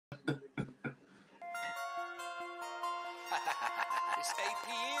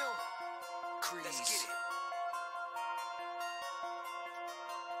Let's get it.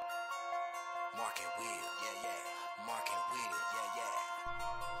 Mark and Will, yeah. Mark and Will,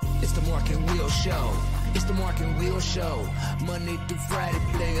 yeah. It's the Mark and Will Show. It's the Mark and Will Show. Monday through Friday,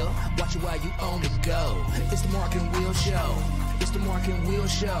 player. Watch it while you on the go. It's the Mark and Will Show. It's the Mark and Will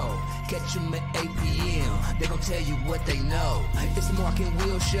Show. Catch them at 8 p.m. They gon' tell you what they know. It's the Mark and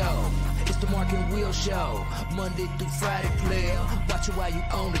Will Show. It's the Mark and Will Show. Monday through Friday, player. Watch it while you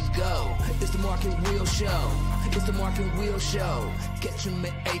on the go. It's the Mark and Will Show. It's the Mark and Will Show. Catch them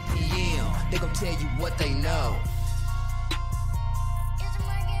at 8 p.m. They gon' tell you what they know.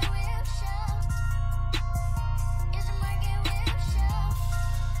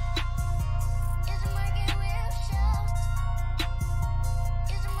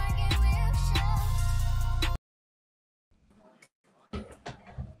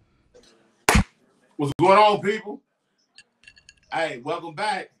 What's going on, people? Hey, welcome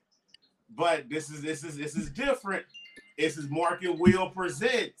back. But this is different. This is Mark and Will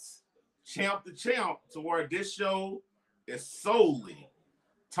presents Champ the Champ, to where this show is solely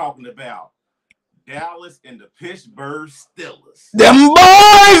talking about Dallas and the Pittsburgh Steelers. Them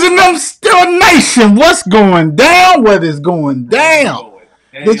boys in them Steel Nation. What's going down? What is going down?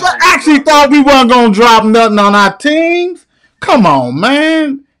 Did you actually thought we weren't gonna drop nothing on our teams? Come on,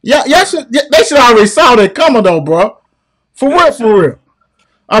 man. Yeah, they should already saw that coming though, bro. For real.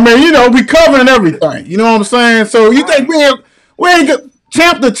 I mean, you know, we covering everything. You know what I'm saying? So you think we ain't got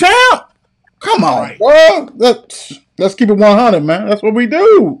champ the champ? Come on, bro. Let's keep it 100, man. That's what we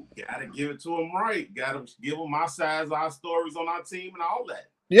do. Gotta give it to them right. Gotta give them our sides, our stories on our team, and all that.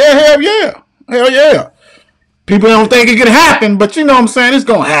 Yeah, hell yeah. People don't think it can happen, but you know what I'm saying? It's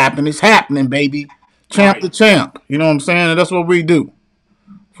gonna happen. It's happening, baby. Champ the champ. You know what I'm saying? And that's what we do.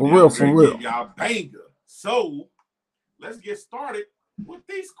 For real. Y'all banger. So let's get started with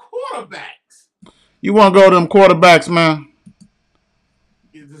these quarterbacks. You want to go to them quarterbacks, man?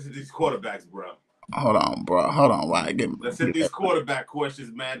 These quarterbacks, bro. Hold on, bro. Hold on. Let's hit these quarterback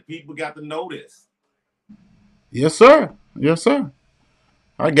questions, man. People got to know this. Yes, sir.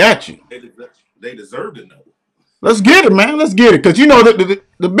 I got you. They deserve to know. Let's get it, man. Let's get it. Because, you know,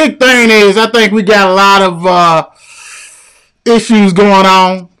 the big thing is I think we got a lot of issues going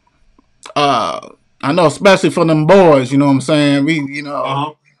on. I know, especially for them boys, you know what I'm saying? We need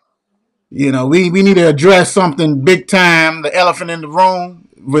to address something big time. The elephant in the room.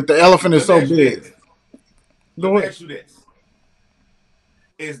 With the elephant is so big. Let me ask you this.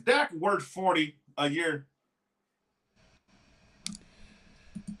 Is Dak worth 40 a year?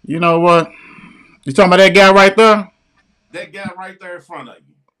 You know what? You talking about that guy right there? That guy right there in front of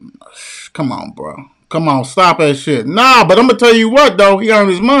you. Come on, bro. Come on, stop that shit. Nah, but I'm going to tell you what, though. He earned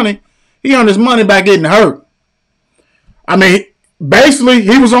his money. He earned his money by getting hurt. I mean, basically,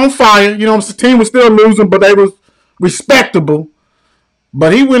 he was on fire. You know, the team was still losing, but they was respectable.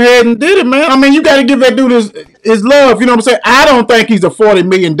 But he went ahead and did it, man. I mean, you got to give that dude his love. You know what I'm saying? I don't think he's a $40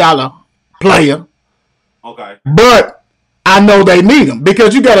 million player. Okay. But I know they need him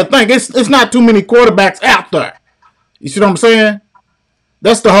because you got to think, it's not too many quarterbacks out there. You see what I'm saying?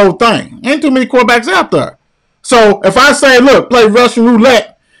 That's the whole thing. Ain't too many quarterbacks out there. So if I say, look, play Russian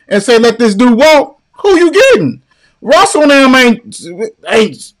roulette and say, let this dude walk, who you getting? Russell and them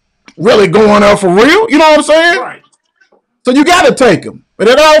ain't really going up for real. You know what I'm saying? Right. So you got to take him. But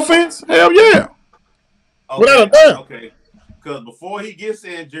that offense, hell yeah. Okay. Without a doubt. Okay. Because before he gets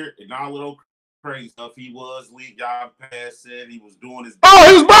injured and all little crazy stuff, he was league yard passing. He was doing his. Oh,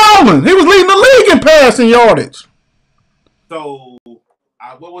 he was balling. He was leading the league in passing yardage. So,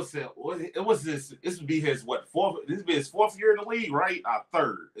 what was it? It was this. This would be his fourth? This would be his fourth year in the league, right?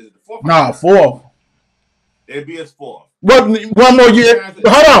 Third. Is it the fourth? No, fourth. It'd be his fourth. One more year.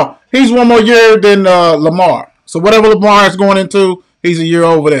 Hold on. He's one more year than Lamar. So whatever Lamar is going into, he's a year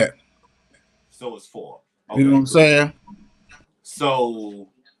over that. So it's four. Okay, you know what I'm saying? So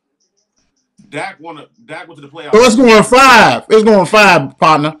Dak went to the playoffs. So it's going 5. It's going 5,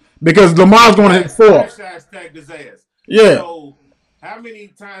 partner, because Lamar's going to hit 4. Hashtag his ass. Yeah. So how many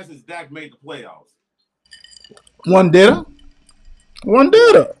times has Dak made the playoffs? One did it.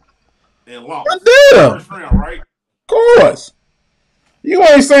 And lost. One did it. First round, right? Of course. You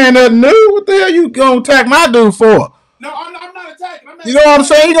ain't saying nothing new. What the hell you gonna attack my dude for? No, I'm not attacking. You know what I'm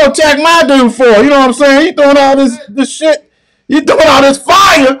saying? You gonna attack my dude for? You know what I'm saying? You throwing all this shit. You throwing all this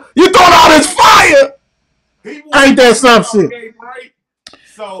fire. Ain't that some shit? Game, right?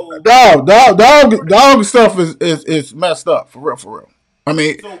 So dog stuff is messed up for real. I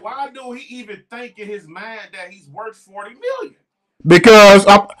mean, so why do he even think in his mind that he's worth $40 million? Because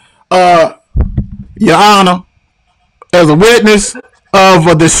Your Honor, as a witness of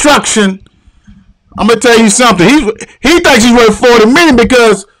a destruction I'm gonna tell you something. He thinks he's worth $40 million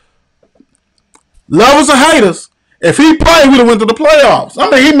because lovers or haters. If he played, we'd have went to the playoffs. I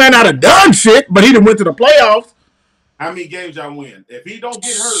mean, he may not have done shit, but he'd have went to the playoffs. How many games y'all win? If he don't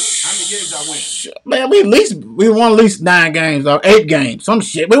get hurt, how many games y'all win? Man, we won at least 9 games or 8 games, some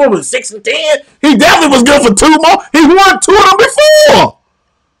shit. We won with 6 and 10. He definitely was good for 2 more. He won 2 of them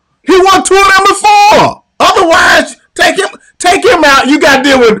before. Otherwise, take him out. You got to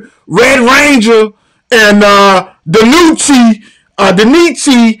deal with Red Ranger and Denichi,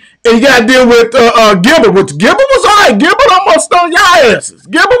 and you got to deal with Gilbert. Which Gilbert was all right. Gilbert almost on your asses.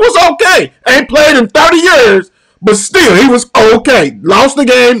 Gilbert was okay. Ain't played in 30 years, but still, he was okay. Lost the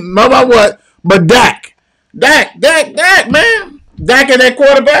game, no matter what. But Dak, man. Dak and that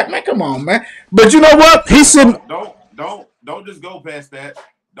quarterback, man. Come on, man. But you know what? He said, don't just go past that.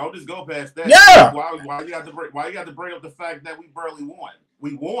 Don't just go past that. Yeah. Why you got to bring up the fact that we barely won?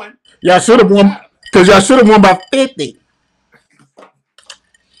 We won. Y'all should have won because y'all should have won by 50.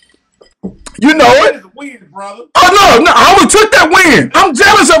 You know it. It's a win, brother. Oh no, I only took that win. I'm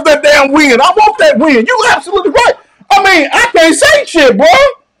jealous of that damn win. I want that win. You absolutely right. I mean, I can't say shit, bro.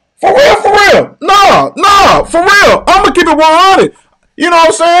 For real. No, for real. I'm gonna keep it 100. You know what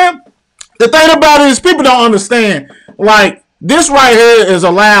I'm saying? The thing about it is people don't understand. Like, this right here is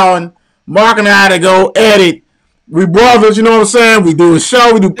allowing Mark and I to go edit. We brothers, you know what I'm saying? We do a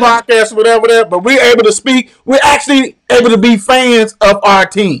show, we do podcasts, whatever that, but we're able to speak. We're actually able to be fans of our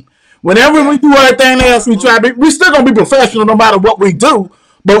team. Whenever we do everything else, we still gonna be professional no matter what we do.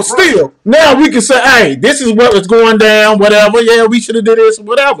 But still, now we can say, hey, this is what is going down, whatever. Yeah, we should have did this,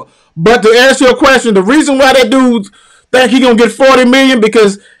 whatever. But to answer your question, the reason why that dude think he gonna get $40 million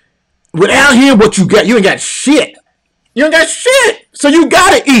because without him, what you got? You ain't got shit. You ain't got shit. So you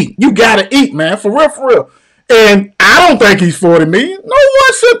gotta eat. You gotta eat, man. For real. And I don't think he's $40 million. No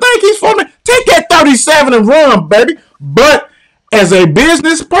one should think he's $40 million. Take that 37 and run, baby. But as a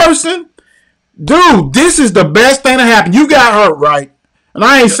business person, dude, this is the best thing to happen. You got hurt, right? And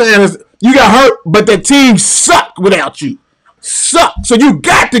I ain't saying this, you got hurt, but the team sucked without you. Sucked. So you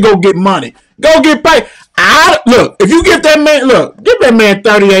got to go get money. Go get paid. Look, if you give that man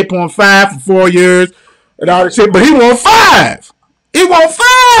 38.5 for 4 years and all that shit, but he want 5. He want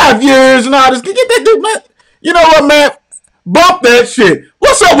 5 years and all this. Get that dude, man. You know what, man? Bump that shit.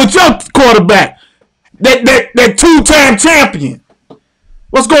 What's up with your quarterback? That 2-time champion.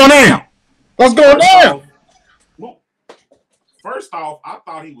 What's going on? Well, first off, I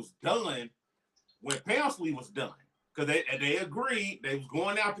thought he was done when Pamsley was done. Because they agreed they was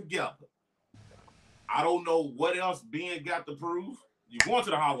going out together. I don't know what else Ben got to prove. You're going to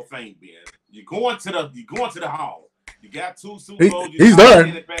the Hall of Fame, Ben. You're going to the Hall. You got 2 Super Bowls. He's there.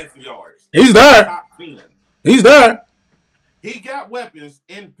 He's there. He's there. He got weapons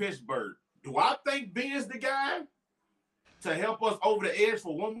in Pittsburgh. Do I think Ben's the guy to help us over the edge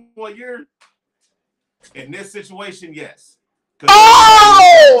for 1 more year? In this situation, yes.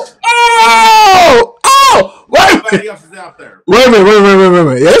 Oh! Everybody else is out there. Wait a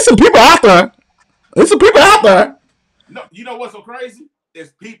minute. Yeah, there's some people out there. No, you know what's so crazy?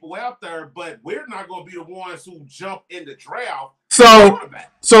 There's people out there, but we're not going to be the ones who jump in the draft. So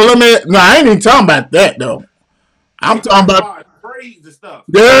I ain't even talking about that, though. I'm talking about crazy stuff.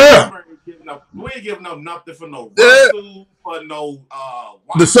 Yeah. We ain't giving up nothing for no Russell, for no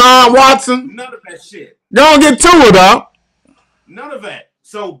Deshaun Watson. None of that shit. Don't get to it, though. None of that.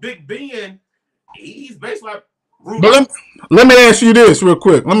 So Big Ben, he's basically like But let me ask you this real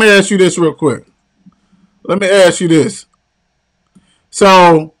quick.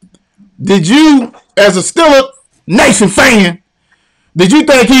 So, did you, as a Steelers Nation fan, did you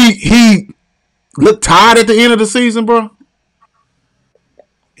think he looked tired at the end of the season, bro?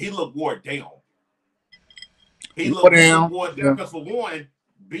 He looked wore down. He looked wore down because for one,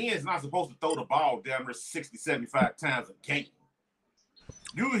 Ben's not supposed to throw the ball down there 60, 75 times a game.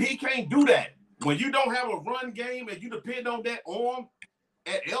 He can't do that. When you don't have a run game and you depend on that arm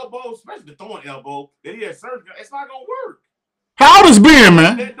at elbow, especially the throwing elbow, that he has surgery, it's not going to work. How old is Ben,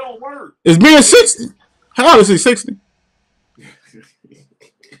 man? That don't work. Is Ben 60? How old is he, 60?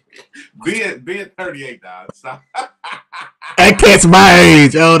 Ben 38, dog. Stop. That cat's my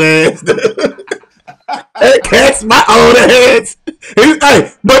age, old ass. That cat's my old ass.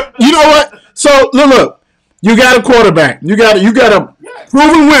 Hey, but you know what? So, look. You got a quarterback. You got a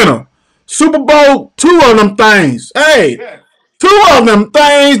proven winner. Super Bowl, 2 of them things. Hey, 2 of them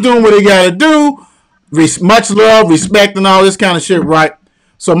things doing what he got to do. Much love, respect, and all this kind of shit, right?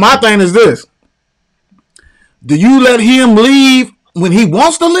 So my thing is this. Do you let him leave when he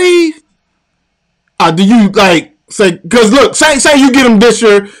wants to leave? Or do you, Say, because look, say you get him this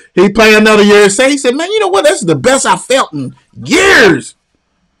year, he play another year. He said, man, you know what? This is the best I felt in years.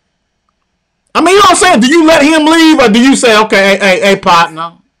 I mean, you know what I'm saying? Do you let him leave, or do you say, okay, hey,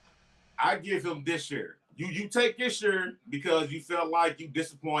 partner? I give him this year. You take this year because you felt like you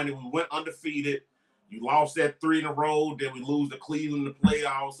disappointed. We went undefeated. You lost that 3 in a row. Then we lose to Cleveland in the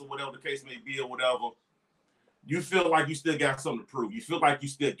playoffs or whatever the case may be or whatever. You feel like you still got something to prove. You feel like you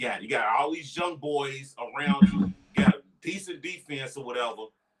still got it. You got all these young boys around you. You got a decent defense or whatever.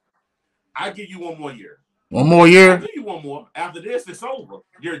 I give you one more year. One more year? I give you one more. After this, it's over.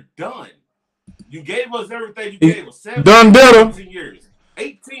 You're done. You gave us everything you gave us. 17 years.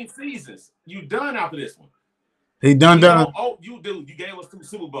 18 seasons. You done after this one. He done. Oh, you do. You gave us 2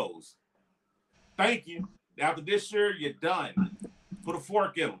 Super Bowls. Thank you. After this year, you're done. Put a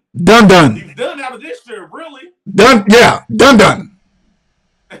fork in him. Done. He's done after this year, really. Done. Yeah. Done.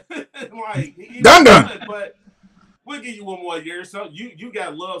 Like done. But we'll give you one more year. So you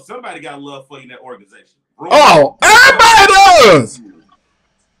got love. Somebody got love for you in that organization. Oh, everybody does.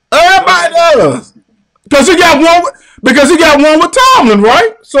 Everybody does. Because he got one with Tomlin,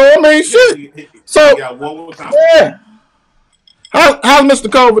 right? So I mean, shit. He got one with Tomlin. Yeah. How's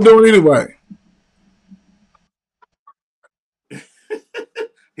Mr. Culver doing anyway?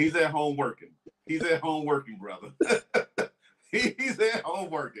 He's at home working. He's at home working, brother. He's at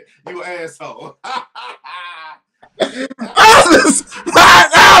home working. You asshole. How's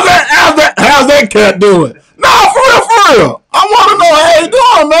that cat doing? No, for real. I want to know how he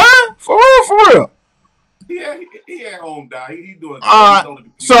doing, man. For real. Yeah, he at home, dog. He doing.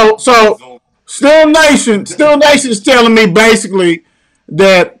 So Still Nation's telling me basically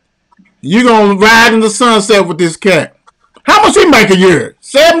that you're gonna ride in the sunset with this cat. How much he make a year?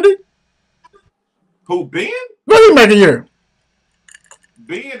 70? Who, Ben? What he make a year?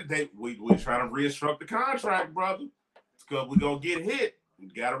 Ben, we trying to restructure the contract, brother. Because we're gonna get hit. We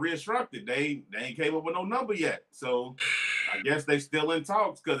gotta restructure it. They ain't came up with no number yet. So I guess they still in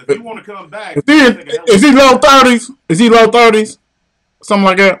talks. Because if you want to come back, is he low 30s? Is he low 30s? Something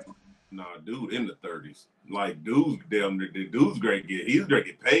like that? Nah, dude, in the 30s. Like, dude's great. He's great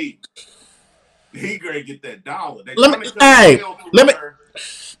get paid. He great get that dollar. Let me 24.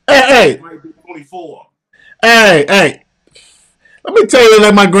 Hey. Let me tell you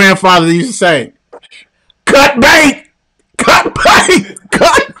what my grandfather used to say. Cut bait.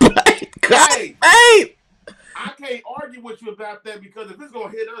 Hey, I can't argue with you about that because if it's gonna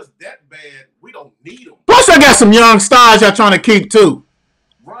hit us that bad, we don't need them. Plus, I got some young stars y'all trying to keep too.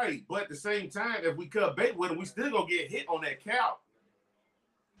 Right, but at the same time, if we cut bait with them, we still gonna get hit on that count.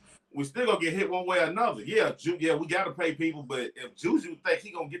 We still gonna get hit one way or another. Yeah, we gotta pay people, but if Juju think he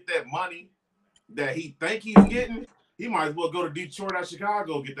gonna get that money that he think he's getting, he might as well go to Detroit or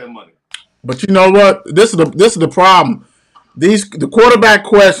Chicago and get that money. But you know what? This is the problem. The quarterback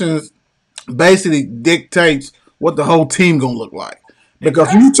questions basically dictates what the whole team gonna look like.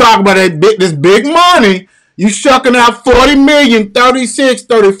 Because you talk about this big money, you shucking out 40 million, 36,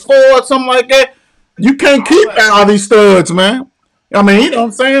 34, something like that. You can't keep all these studs, man. I mean, you know what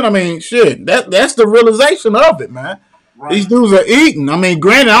I'm saying? I mean, shit. That's the realization of it, man. Right. These dudes are eating. I mean,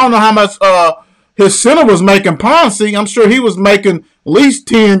 granted, I don't know how much his center was making Ponce. I'm sure he was making at least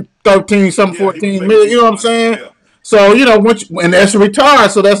 10, 13, some 14 million. You know what I'm saying? Yeah. So, you know, and that's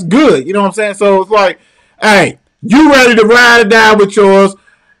retired, so that's good. You know what I'm saying? So it's like, hey, you ready to ride or die with yours?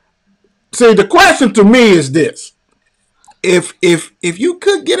 See, the question to me is this. If you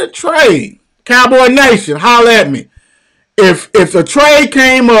could get a trade, Cowboy Nation, holler at me. If a trade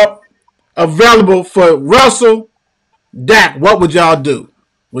came up available for Russell, Dak, what would y'all do?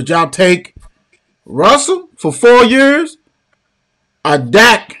 Would y'all take Russell for 4 years or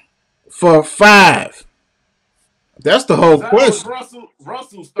Dak for 5? That's the whole question.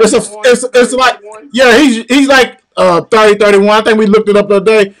 Russell's it's like, yeah, he's like 30, 31. I think we looked it up the other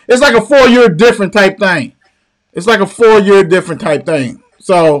day. It's like a 4-year different type thing.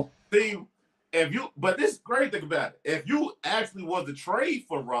 So but this great thing about it, if you actually was to trade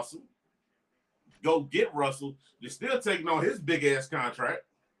for Russell, go get Russell, you're still taking on his big ass contract.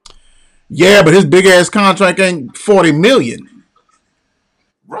 Yeah, but his big ass contract ain't 40 million.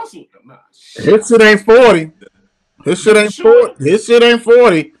 Russell, his shit ain't 40. His shit ain't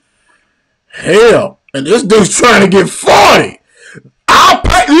 40. Hell, and this dude's trying to get 40. I'll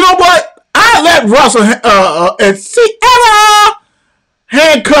pay. You know what? I'll let Russell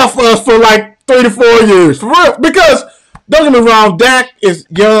handcuff us for like 3 to 4 years, for real. Because don't get me wrong, Dak is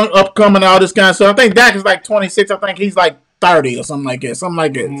young, upcoming, all this kind of stuff. I think Dak is like 26. I think he's like 30 or something like that.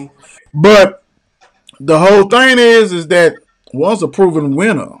 Mm-hmm. But the whole thing is that one's a proven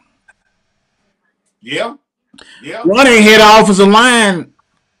winner. Yeah. Yeah. One ain't hit the offensive line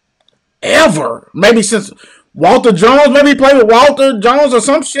ever. Maybe since Walter Jones. Maybe he played with Walter Jones or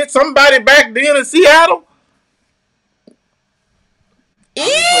some shit. Somebody back then in Seattle.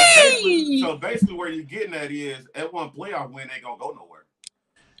 So basically where you're getting at is at one playoff win ain't gonna go nowhere.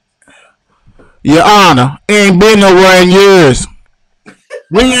 Your Honor, ain't been nowhere in years.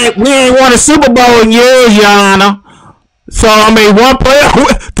 we ain't won a Super Bowl in years, Your Honor. So I mean, one playoff.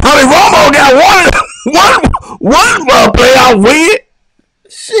 Tony Romo got one playoff win.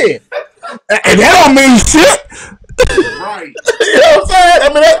 Shit, and that don't mean shit. Right. You know what I'm saying? I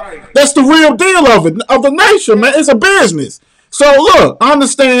mean, that's the real deal of it, of the nation, man. It's a business. So look, I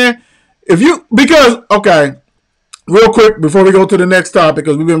understand okay, real quick before we go to the next topic,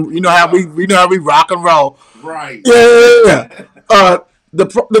 because we know how we rock and roll. Right. Yeah.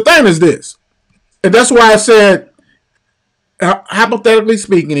 The thing is this, and that's why I said, hypothetically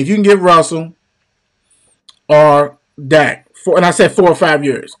speaking, if you can get Russell or Dak, and I said 4 or 5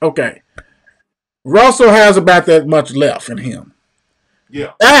 years, okay. Russell has about that much left in him.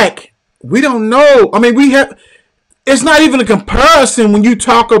 Yeah. Dak, we don't know. I mean, it's not even a comparison when you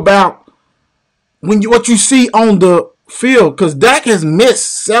talk about what you see on the field, because Dak has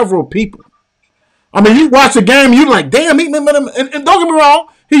missed several people. I mean, you watch a game, you're like, damn, and don't get me wrong,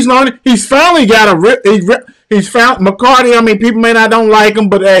 he's learning. He's finally got he's found McCarthy. I mean, people may not don't like him,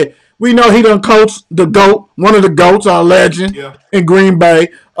 but hey, we know he done coached the GOAT, one of the GOATs, our legend in Green Bay.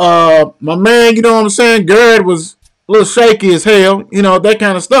 My man, you know what I'm saying, Gerd was a little shaky as hell, you know, that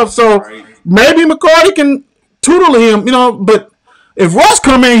kind of stuff. So maybe McCarthy can tutor him, you know, but if Russ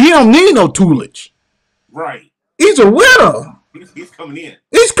come in, he don't need no tutelage. Right. He's a winner. He's coming in.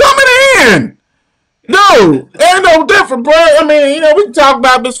 He's coming in. No, ain't no different, bro. I mean, you know, we can talk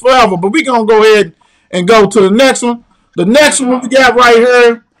about this forever, but we gonna go ahead and go to the next one. The next one we got right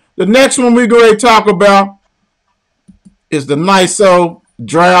here. The next one we go ahead and talk about is the NISO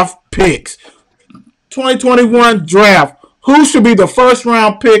draft picks. 2021 draft. Who should be the first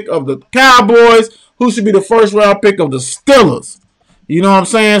round pick of the Cowboys? Who should be the first round pick of the Steelers? You know what I'm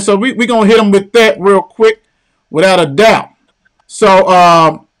saying? So we gonna hit them with that real quick, without a doubt.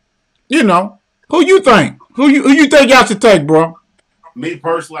 So you know, who you think? Who you think y'all should take, bro? Me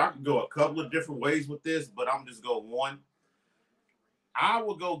personally, I could go a couple of different ways with this, but I'm just going one. I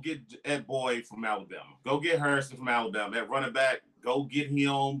will go get that boy from Alabama. Go get Harrison from Alabama. That running back, go get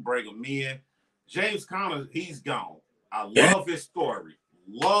him, bring him in. James Conner, he's gone. I love his story.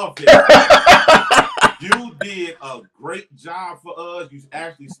 Love it. You did a great job for us. You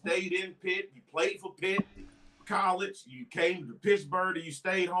actually stayed in Pitt. You played for Pitt College. You came to Pittsburgh and you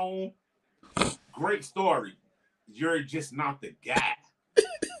stayed home. Great story. You're just not the guy.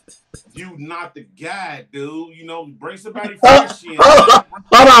 You not the guy, dude. You know, bring somebody fresh in. Hold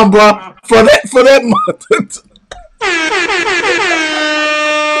on, bro. For that month. Shoot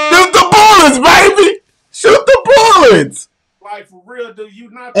the bullets, baby. Shoot the bullets. Like, for real, dude.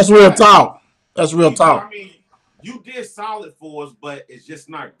 You not. That's real talk. That's real talk. I mean, you did solid for us, but it's just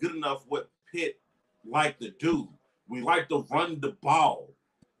not good enough what Pitt like to do. We like to run the ball.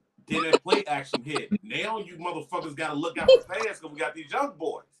 Then that play action hit. Now you motherfuckers got to look out for pass because we got these young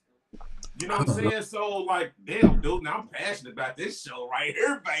boys. You know what I'm saying? So, like, damn, dude, now I'm passionate about this show right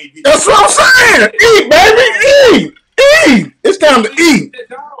here, baby. That's what I'm saying. Eat, baby, eat. Eat. It's time to eat.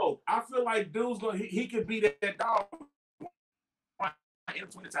 Dog. I feel like dude's going he could be that dog. In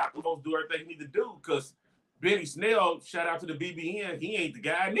between the tackles, going to do everything he need to do, because Benny Snell, shout out to the BBN, he ain't the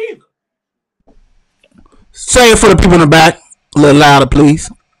guy neither. Say it for the people in the back. A little louder, please.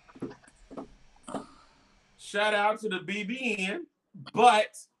 Shout out to the BBN,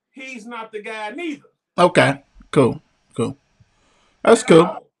 but he's not the guy neither. Okay, cool. That's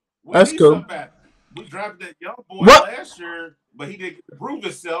cool. That's cool. We drafted that young boy last year, but he didn't prove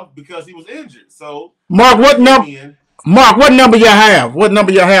himself because he was injured. So, Mark, what number you have? What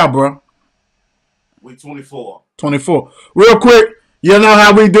number you have, bro? We 24. 24. Real quick, you know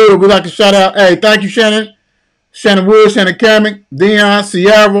how we do it. We like to shout out. Hey, thank you, Shannon. Shannon Wood, Shannon Kamek, Dion,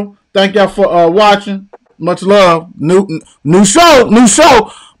 Sierra. Thank y'all for watching. Much love. New show.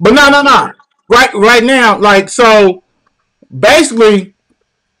 But no. Right now, like, so basically,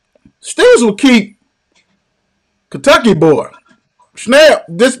 Steelers will keep Kentucky boy. Snell,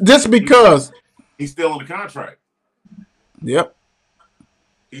 this because he's still under contract. Yep.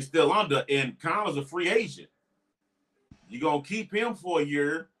 He's still under, and Connor's a free agent. You're going to keep him for a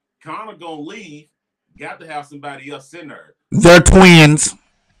year. Connor going to leave. Got to have somebody else in there. They're twins.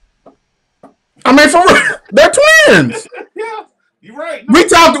 I mean, for real, they're twins. Yeah, you're right. No.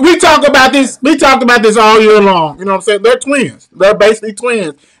 We talk about this. We talked about this all year long. You know what I'm saying? They're twins. They're basically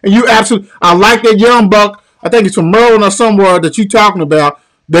twins. And you absolutely, I like that young buck. I think it's from Maryland or somewhere that you talking about.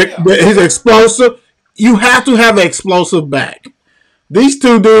 That he's explosive. You have to have an explosive back. These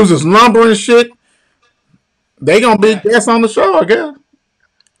two dudes is lumbering shit. They gonna be guests on the show, I guess.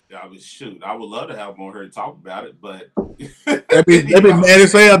 I was shoot. I would love to have them on here to talk about it, but they be mad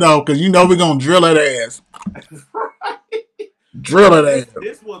as hell though, because you know we're gonna drill that ass. Drill that ass.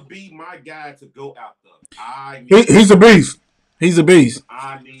 This would be my guy to go out there. He's a beast. He's a beast.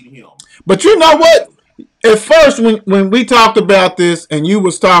 I need him. But you know what? At first, when we talked about this and you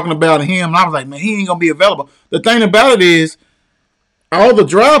was talking about him, I was like, man, he ain't gonna be available. The thing about it is, all the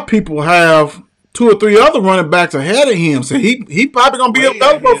draft people have 2 or 3 other running backs ahead of him, so he probably gonna be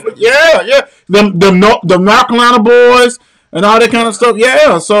available. Them North Carolina boys and all that kind of stuff.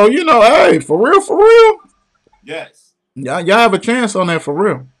 Yeah, so you know, hey, for real. Yes. Y'all have a chance on that for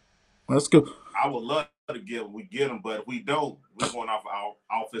real. That's good. I would love to get him, but if we don't, we're going off our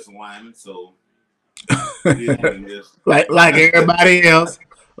offensive lineman. So like everybody else.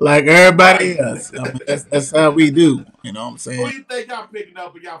 Like everybody else. I mean, that's how we do. You know what I'm saying? Who do you think y'all picking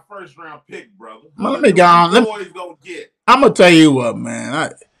up in y'all first round pick, brother? Well, let me go on. I'm going to tell you what,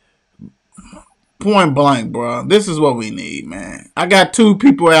 man. Point blank, bro. This is what we need, man. I got 2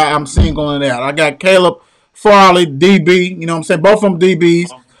 people out I'm seeing going out. I got Caleb Farley, DB. You know what I'm saying? Both of them DBs.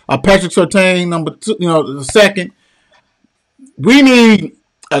 Patrick Surtain, number 2, the second. We need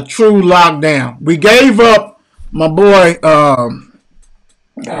a true lockdown. We gave up my boy, I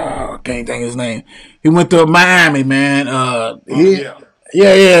can't think of his name. He went to Miami, man. And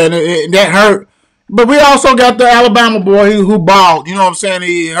that hurt. But we also got the Alabama boy who balled. You know what I'm saying?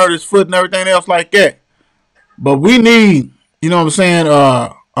 He hurt his foot and everything else like that. But we need, you know what I'm saying,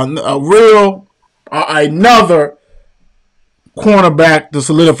 another cornerback to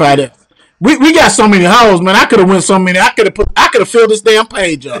solidify that. We got so many holes, man. I could have went so many. I could have filled this damn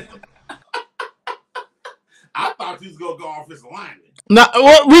page up. I thought he was gonna go off his line. No,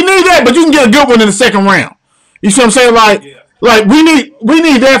 well, we need that, but you can get a good one in the second round. You see what I'm saying? Like we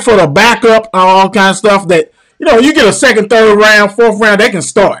need that for the backup and all kind of stuff. That you get a second, third round, fourth round, they can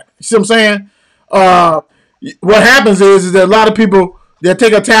start. You see what I'm saying? What happens is that a lot of people they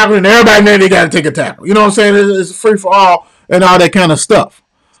take a tackle and everybody knows they got to take a tackle. You know what I'm saying? It's free for all and all that kind of stuff.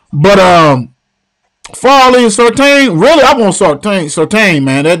 But Farley and Surtain, really, I want Surtain,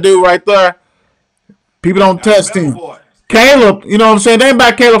 man. That dude right there. People don't test him. Caleb, you know what I'm saying? They ain't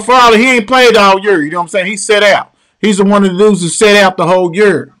about Caleb Farley. He ain't played all year. You know what I'm saying? He set out. He's the one of the dudes who set out the whole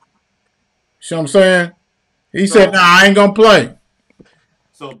year. See what I'm saying? He said, I ain't going to play.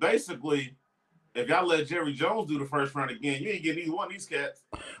 So basically, if y'all let Jerry Jones do the first round again, you ain't getting either one of these cats.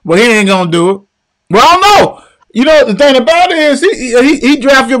 Well, he ain't going to do it. Well, I don't know. You know, the thing about it is he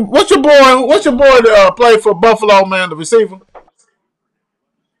drafted – what's your boy that played for Buffalo, man, the receiver?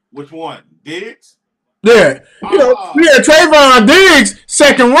 Which one? Diggs? Yeah. We had Trayvon Diggs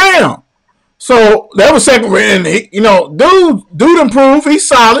second round. So that was second round. Dude improved. He's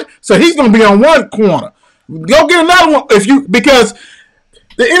solid. So he's going to be on one corner. Go get another one because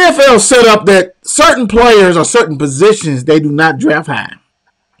the NFL set up that certain players or certain positions, they do not draft high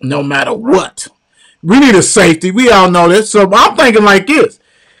no matter what. We need a safety. We all know this. So I'm thinking like this.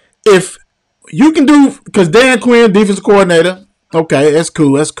 If you can do, because Dan Quinn, defensive coordinator, okay, that's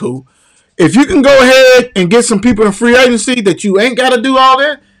cool. If you can go ahead and get some people in free agency that you ain't got to do all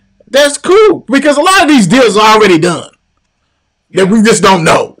that, that's cool. Because a lot of these deals are already done that we just don't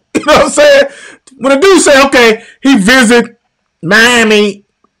know. You know what I'm saying? When a dude say, okay, he visit Miami,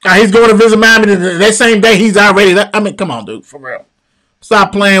 he's going to visit Miami that same day he's already, come on, dude, for real.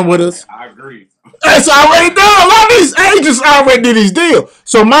 Stop playing with us. I agree. It's already done. A lot of these agents already did these deals.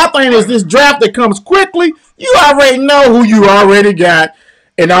 So my thing is this draft that comes quickly, you already know who you already got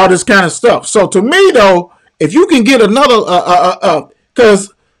and all this kind of stuff. So to me, though, if you can get another,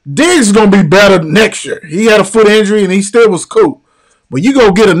 because Diggs is going to be better next year. He had a foot injury and he still was cool. But you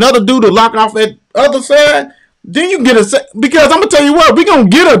go get another dude to lock off that other side, then you can get because I'm going to tell you what, we're going to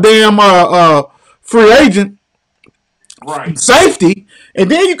get a damn free agent. Right. Safety,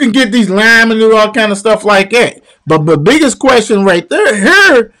 and then you can get these linemen and all kind of stuff like that. But the biggest question right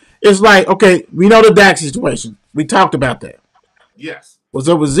here is like, okay, we know the Dak situation. We talked about that. Yes. What's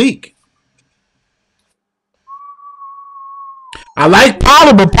up with Zeke? I like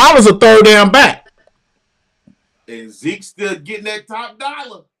Pollard, but Pollard's a third down back. And Zeke's still getting that top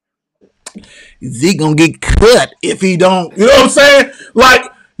dollar. Zeke gonna get cut if he don't. You know what I'm saying?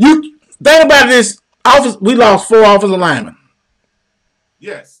 Like, you think about this. We lost 4 offensive linemen.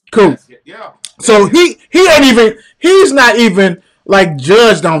 Yes. Cool. Yes. Yeah. So he's not even like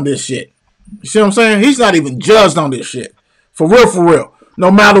judged on this shit. You see what I'm saying? He's not even judged on this shit. For real.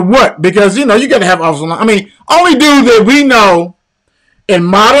 no matter what, because you got to have offensive line. I mean, only dude that we know in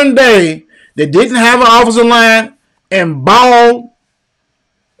modern day that didn't have an offensive line and ball,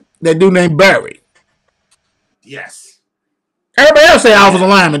 that dude named Barry. Yes. Everybody else say offensive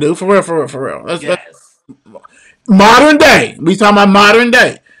lineman, dude. For real. That's modern day. We talking about modern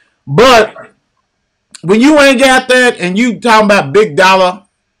day. But when you ain't got that and you talking about big dollar,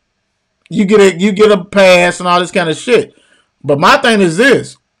 you get a pass and all this kind of shit. But my thing is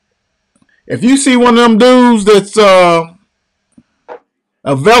this: if you see one of them dudes that's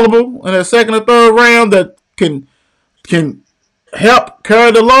available in the second or third round that can help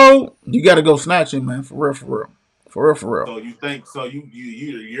carry the load, you got to go snatch him, man. For real. So you think? So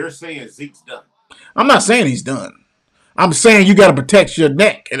you're saying Zeke's done? I'm not saying he's done. I'm saying you got to protect your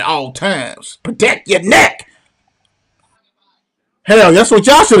neck at all times. Protect your neck. Hell, that's what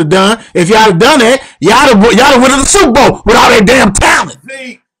y'all should have done. If y'all had done it, y'all have went to the Super Bowl with all that damn talent.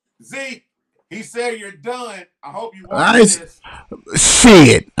 Zeke, he said you're done. I hope you watch this.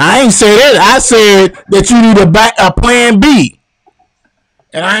 Shit, I ain't say that. I said that you need a plan B.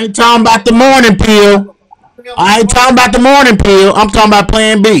 And I ain't talking about the morning pill. I'm talking about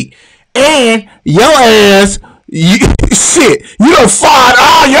plan B. And your ass, you done fired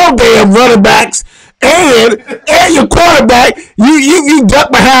all your damn running backs and your quarterback. You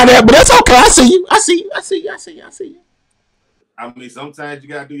duck behind that, but that's okay. I see you. I mean, sometimes you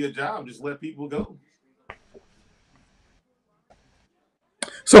gotta do your job. Just let people go.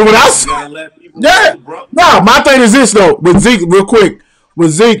 So when my thing is this though. With Zeke, real quick,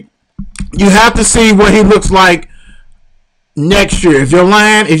 you have to see what he looks like next year. If your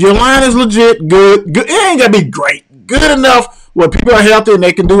line is legit, good, it ain't gotta be great, good enough where people are healthy and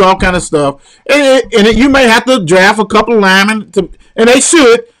they can do all kind of stuff. And you may have to draft a couple of linemen and they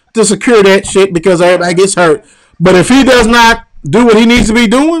should to secure that shit because everybody gets hurt. But if he does not do what he needs to be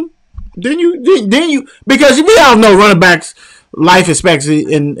doing, then you because we all know running backs life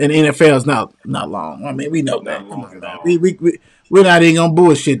expectancy in NFL is not long. I mean, we know that. Come on, man. We're not even gonna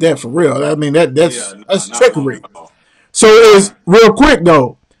bullshit that for real. I mean that's trickery. So is real quick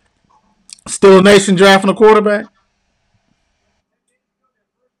though. Still a nation drafting a quarterback?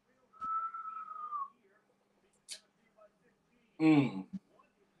 Me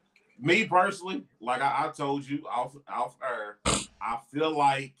personally, like I told you off air, I feel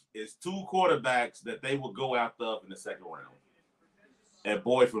like it's two quarterbacks that they will go after up in the second round. That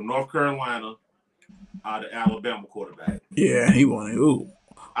boy from North Carolina, the Alabama quarterback. Yeah, he won it. Ooh.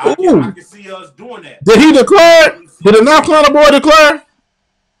 I can see us doing that. Did he declare? Did the North Carolina boy declare?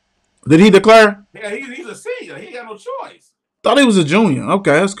 Did he declare? Yeah, he's a senior. He got no choice. Thought he was a junior.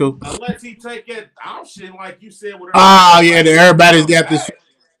 Okay, that's cool. Unless he take that option, like you said. Everybody's got this.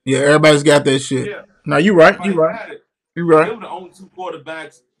 Yeah, everybody's got that shit. Yeah. No, you're right. You're right. They're the only two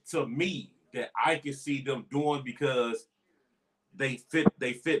quarterbacks to me that I can see them doing because they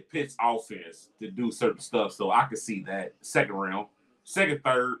fit Pitt's offense to do certain stuff. So I can see that second round, second,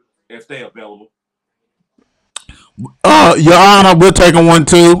 third, if they available. Your Honor, we're taking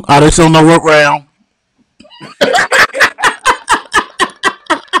 1-2. I just don't know what round.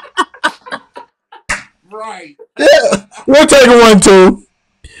 Right. Yeah, we're taking 1-2.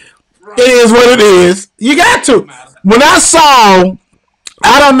 Right. It is what it is. You got to. When I saw,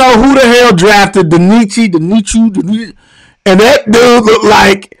 I don't know who the hell drafted Denichi, and that dude looked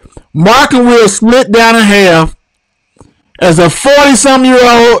like Mark and Will split down in half as a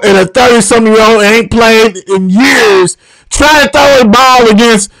 40-some-year-old and a 30-some-year-old ain't played in years trying to throw a ball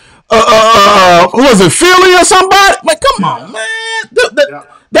against, who was it, Philly or somebody? Like, come on, man.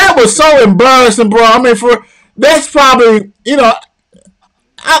 That was so embarrassing, bro. I mean, that's probably,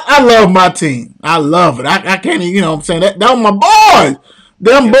 I love my team. I love it. I can't even, what I'm saying? That was my boys.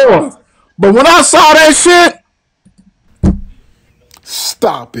 Them boys. But when I saw that shit,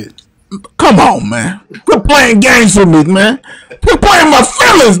 stop it. Come on, man. Quit playing games with me, man. Quit playing my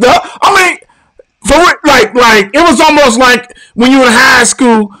feelings, though. I mean, like it was almost like when you were in high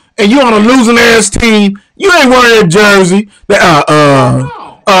school and you on a losing ass team, you ain't wearing a jersey.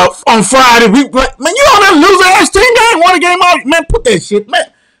 On Friday, you on a losing ass team game, won a game out. Man, put that shit,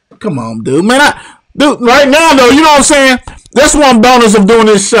 man. Come on, dude, man. Right now, though, you know what I'm saying? That's one bonus of doing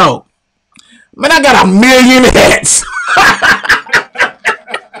this show. Man, I got a million hats.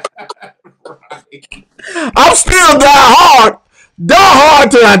 I'm still die hard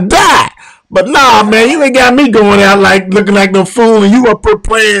till I die. But nah, man, you ain't got me going out like looking like no fool, and you up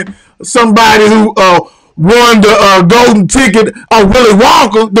playing somebody who won the golden ticket on Willie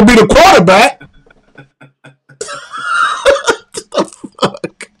Wonka to be the quarterback. What the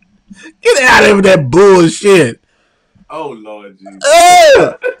fuck? Get out of that bullshit. Oh Lord Jesus.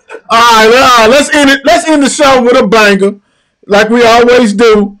 Yeah. All right, let's end it. Let's end the show with a banger, like we always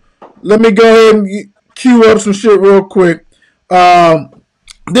do. Let me go ahead and cue up some shit real quick.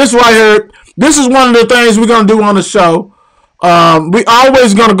 This right here, this is one of the things we're gonna do on the show. We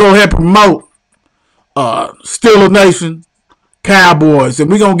always gonna go ahead and promote Steelers Nation, Cowboys,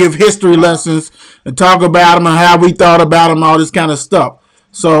 and we're gonna give history lessons and talk about them and how we thought about them, all this kind of stuff.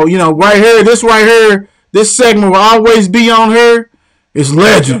 So right here, this segment will always be on here. It's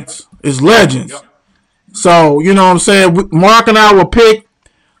legends. It's legends. Yep. So you know what I'm saying. Mark and I will pick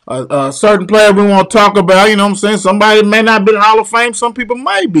a certain player we want to talk about. You know what I'm saying. Somebody may not be in the Hall of Fame. Some people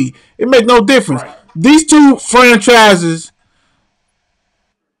may be. It makes no difference. Right. These two franchises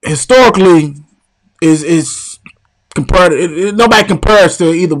historically is compared. Nobody compares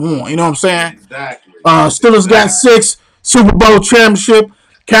to either one. You know what I'm saying? Exactly. Steelers got 6 Super Bowl championship.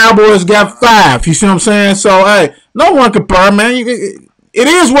 Cowboys got 5. You see what I'm saying? So hey, no one compare, man. It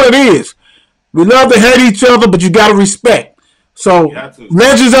is what it is. We love to hate each other, but you gotta respect. So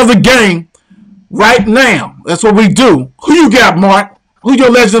legends of the game right now. That's what we do. Who you got, Mark? Who your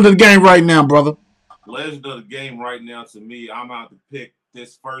legend of the game right now, brother? Legend of the game right now to me, I'm out to pick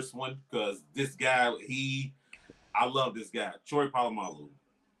this first one because this guy, I love this guy, Troy Polamalu.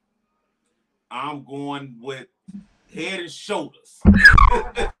 I'm going with Head and Shoulders.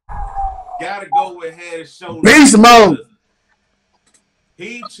 Gotta go with Head and Shoulders. Beast mode.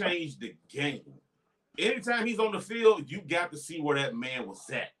 He changed the game. Anytime he's on the field, you got to see where that man was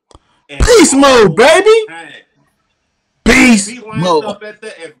at. And Beast mode, baby. Beast mode. Up at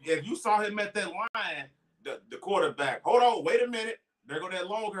if you saw him at that line, the quarterback, hold on, wait a minute. There go that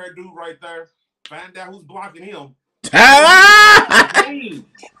long hair dude right there. Find out who's blocking him.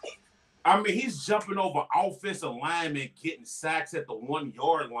 I mean, he's jumping over offensive linemen, getting sacks at the 1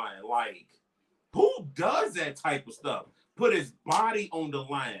 yard line. Like, who does that type of stuff? Put his body on the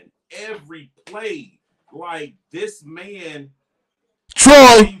line every play. Like, this man.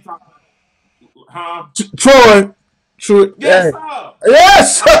 Troy. Huh? Troy. Yes, sir.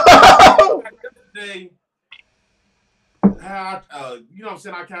 Yes. Yesterday, you know what I'm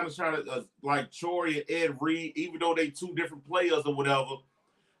saying? I kind of try to, like Troy and Ed Reed, even though they 2 different players or whatever,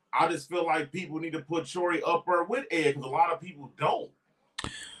 I just feel like people need to put Troy up there with Ed because a lot of people don't.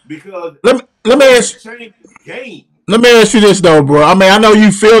 Because let me ask change the game. Let me ask you this though, bro. I mean, I know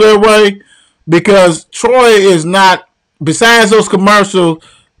you feel that way because Troy is not. Besides those commercials,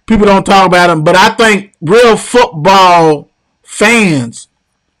 people don't talk about him. But I think real football fans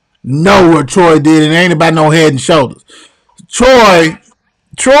know what Troy did, and ain't about no head and shoulders. Troy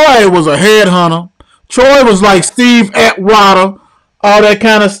was a headhunter. Troy was like Steve Atwater, all that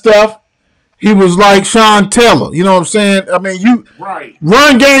kind of stuff. He was like Sean Taylor. You know what I'm saying? I mean,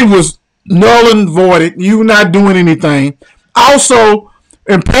 run game was null and voided. You not doing anything. Also,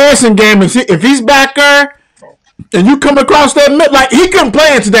 in passing game, if he's back there and you come across that mid, like he couldn't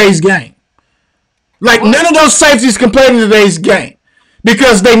play in today's game. Like none of those safeties can play in today's game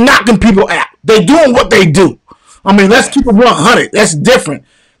because they knocking people out. They doing what they do. I mean, let's keep it 100. That's different.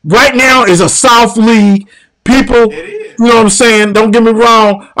 Right now is a soft league. People, you know what I'm saying? Don't get me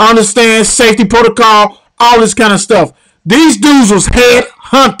wrong. I understand safety protocol, all this kind of stuff. These dudes was head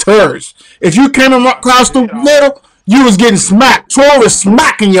hunters. If you came across the middle, you was getting smacked. Troy was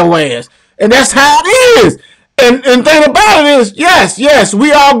smacking your ass. And that's how it is. And thing about it is, yes,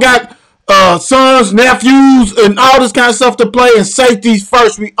 we all got sons, nephews, and all this kind of stuff to play, and safeties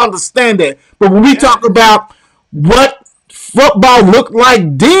first. We understand that. But when we talk about what football looked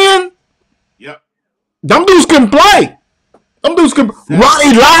like then, them dudes can play. Them dudes can.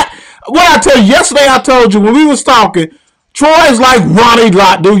 Ronnie Lott. What I tell you yesterday, I told you when we was talking. Troy's like Ronnie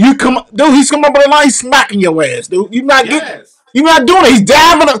Lott, dude. He's come up with a line, he's smacking your ass, dude. You're not doing it. He's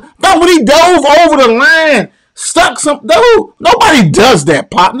diving. When he dove over the line, stuck some. Dude, nobody does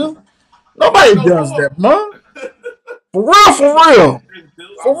that, partner. Nobody does that, man. For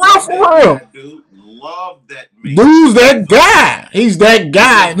real. Dude, love that man. Dude's that guy. He's that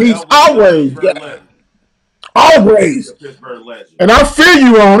guy, and he's always got. Always. And I feel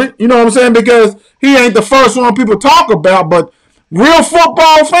you on it. You know what I'm saying? Because he ain't the first one people talk about, but real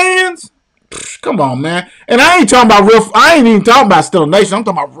football fans, come on, man. And I ain't even talking about Steelers Nation. I'm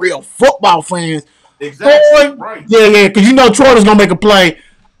talking about real football fans. Exactly. Right. Yeah, because you know Troy's gonna make a play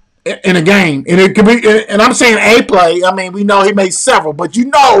in a game. And it could be, and I'm saying a play. I mean, we know he made several, but you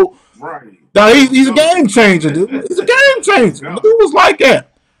know, he's a game changer, dude. He's a game changer. Dude was like that.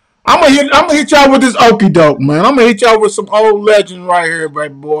 I'm gonna hit y'all with this okie doke, man. I'm gonna hit y'all with some old legend right here,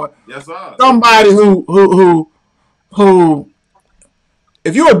 baby boy. Yes, sir. Somebody who,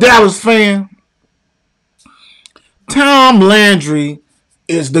 if you're a Dallas fan, Tom Landry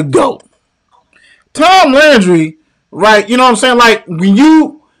is the GOAT. Tom Landry, right? You know what I'm saying? Like when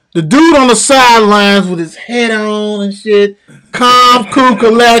the dude on the sidelines with his head on and shit, calm, cool,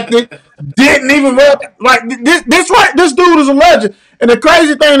 collected, didn't even like this. Right? This dude is a legend. And the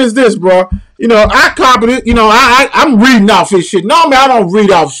crazy thing is this, bro. You know, I copied it. You know, I'm reading off his shit. Normally, I don't read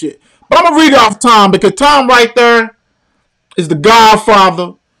off shit, but I'm gonna read off Tom because Tom right there is the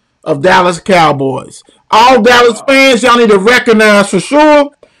godfather of Dallas Cowboys. All Dallas fans, y'all need to recognize for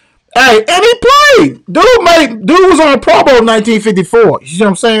sure. Hey, and he played. Dude was on Pro Bowl 1954. You know what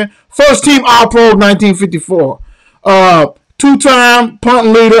I'm saying? First team All Pro 1954. Two-time punt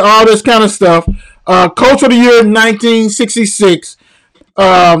leader, all this kind of stuff. Coach of the Year 1966.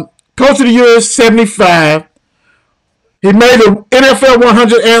 Coach of the Year 75. He made the NFL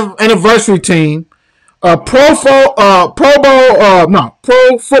 100 anniversary team. Pro Football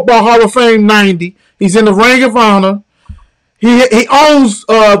Hall of Fame 90. He's in the Ring of Honor. He owns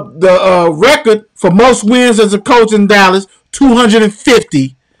the record for most wins as a coach in Dallas,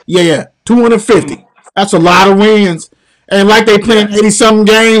 250. Yeah, 250. That's a lot of wins. And like they playing 80-something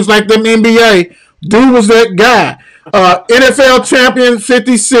games like them NBA, dude was that guy. NFL champion,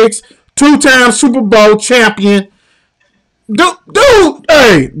 56. Two-time Super Bowl champion. Dude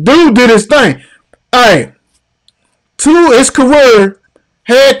did his thing. Hey, his career,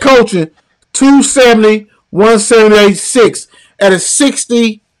 head coaching, 270, 178.6 at a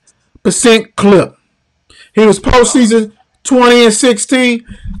 60% clip. He was postseason 20-16.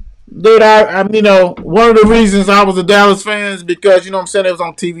 Dude, I one of the reasons I was a Dallas fan is because, you know what I'm saying, it was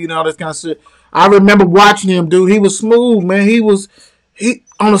on TV and all this kind of shit. I remember watching him, dude. He was smooth, man. He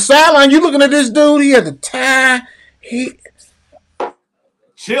on the sideline, you looking at this dude, he had the tie. He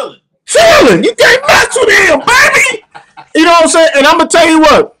chilling. You can't mess with him, baby. You know what I'm saying? And I'm going to tell you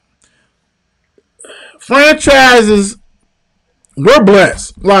what. Franchises, we're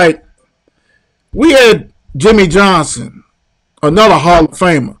blessed. Like, we had Jimmy Johnson, another Hall of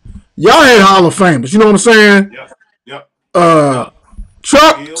Famer. Y'all had Hall of Famers. You know what I'm saying? Yep.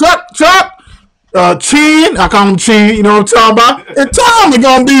 Chuck, Chin. I call him Chin. You know what I'm talking about? And Tom is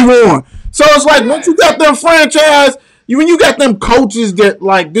going to be one. So it's like, once you got them franchise, when you got them coaches that,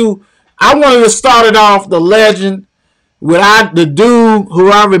 like, dude, I wanted to start it off the legend with the dude who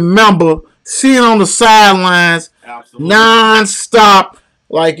I remember seeing on the sidelines non-stop,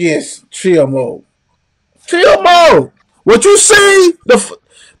 like it's chill mode. What you see,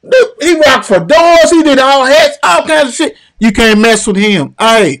 he rocked for doors, he did all kinds of shit. You can't mess with him.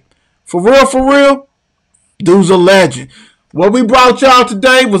 Hey, for real, dude's a legend. What we brought y'all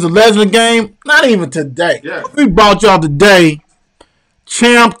today was a legend game. Not even today. Yeah. What we brought y'all today,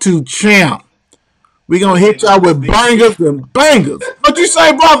 champ to champ. We gonna hit y'all with bangers and bangers. What you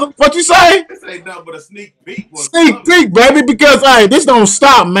say, brother? What you say? This ain't nothing but a sneak peek. Sneak peek, baby, because hey, this don't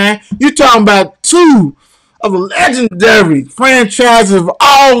stop, man. You talking about two of the legendary franchises of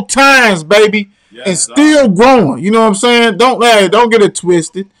all times, baby, and still growing. You know what I'm saying? Don't get it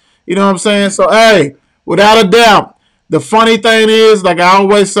twisted. You know what I'm saying? So hey, without a doubt, the funny thing is, like I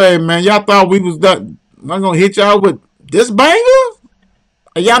always say, man, y'all thought we was done. I'm gonna hit y'all with this banger.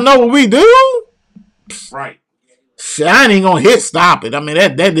 Y'all know what we do. Right. Shit, I ain't gonna hit stop it. I mean,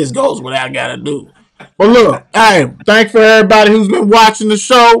 that just goes what I gotta do. But look, hey, thanks for everybody who's been watching the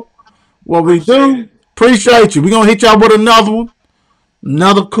show. What we do, appreciate you. We're gonna hit y'all with another one.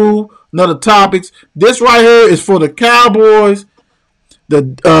 Another topics. This right here is for the Cowboys, the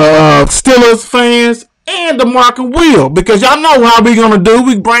Steelers fans, and the Mark and Will. Because y'all know how we gonna do.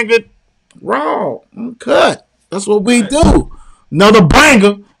 We bring it raw, uncut. That's what we do. Another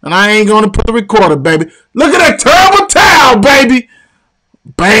banger. And I ain't going to put the recorder, baby. Look at that terrible towel, baby.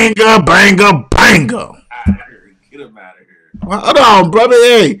 Banger. Get him out of here. Hold on, brother.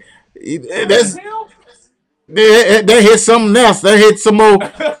 Hey, they hit something else. They hit some more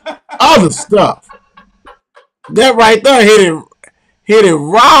other stuff. That right there hit it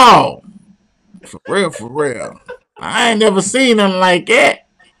raw. For real. I ain't never seen nothing like that.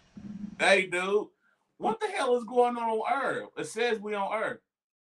 Hey, dude. What the hell is going on Earth? It says we on Earth.